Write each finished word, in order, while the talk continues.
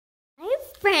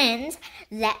friends,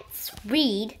 let's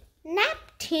read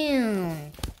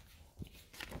Neptune.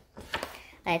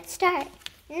 Let's start.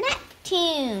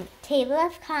 Neptune. Table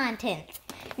of contents.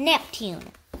 Neptune,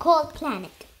 cold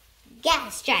planet,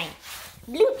 gas giant,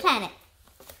 blue planet,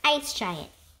 ice giant.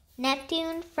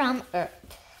 Neptune from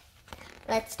Earth.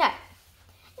 Let's start.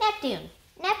 Neptune.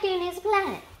 Neptune is a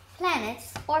planet.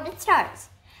 Planets orbit stars.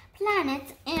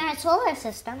 Planets in our solar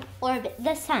system orbit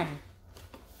the sun.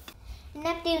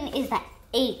 Neptune is the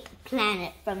 8th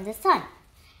planet from the sun.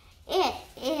 It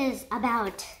is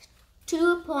about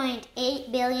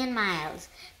 2.8 billion miles,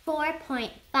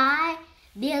 4.5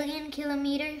 billion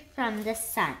kilometers from the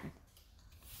sun.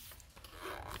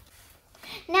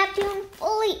 Neptune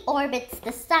fully orbits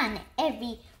the sun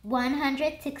every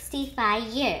 165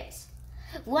 years.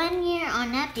 1 year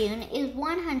on Neptune is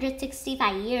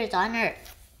 165 years on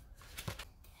Earth.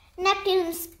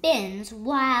 Neptune spins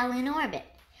while in orbit.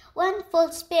 One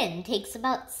full spin takes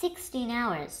about 16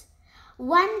 hours.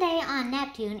 1 day on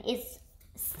Neptune is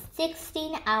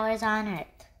 16 hours on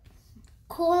Earth.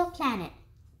 Cold planet.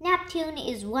 Neptune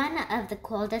is one of the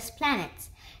coldest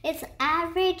planets. Its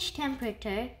average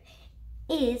temperature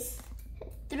is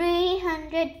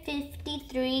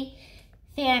 353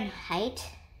 Fahrenheit,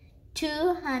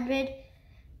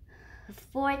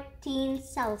 214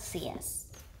 Celsius.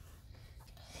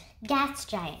 Gas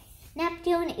giant.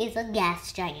 Neptune is a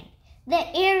gas giant.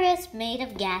 The air is made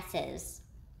of gases.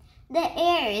 The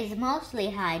air is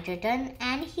mostly hydrogen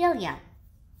and helium.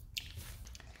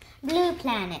 Blue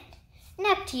planet.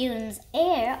 Neptune's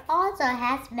air also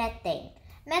has methane.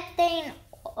 Methane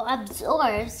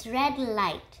absorbs red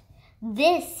light.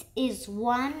 This is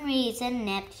one reason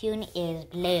Neptune is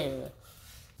blue.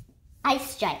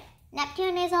 Ice giant.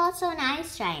 Neptune is also an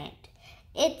ice giant.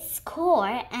 Its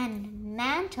core and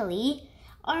mantle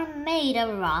are made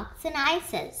of rocks and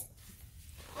ices.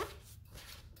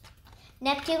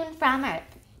 Neptune from Earth.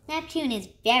 Neptune is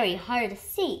very hard to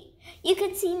see. You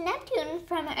can see Neptune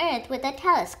from Earth with a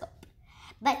telescope,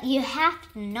 but you have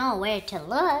to know where to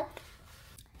look.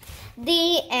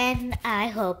 The end. I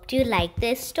hope you like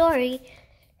this story.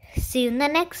 See you in the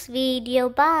next video.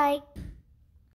 Bye.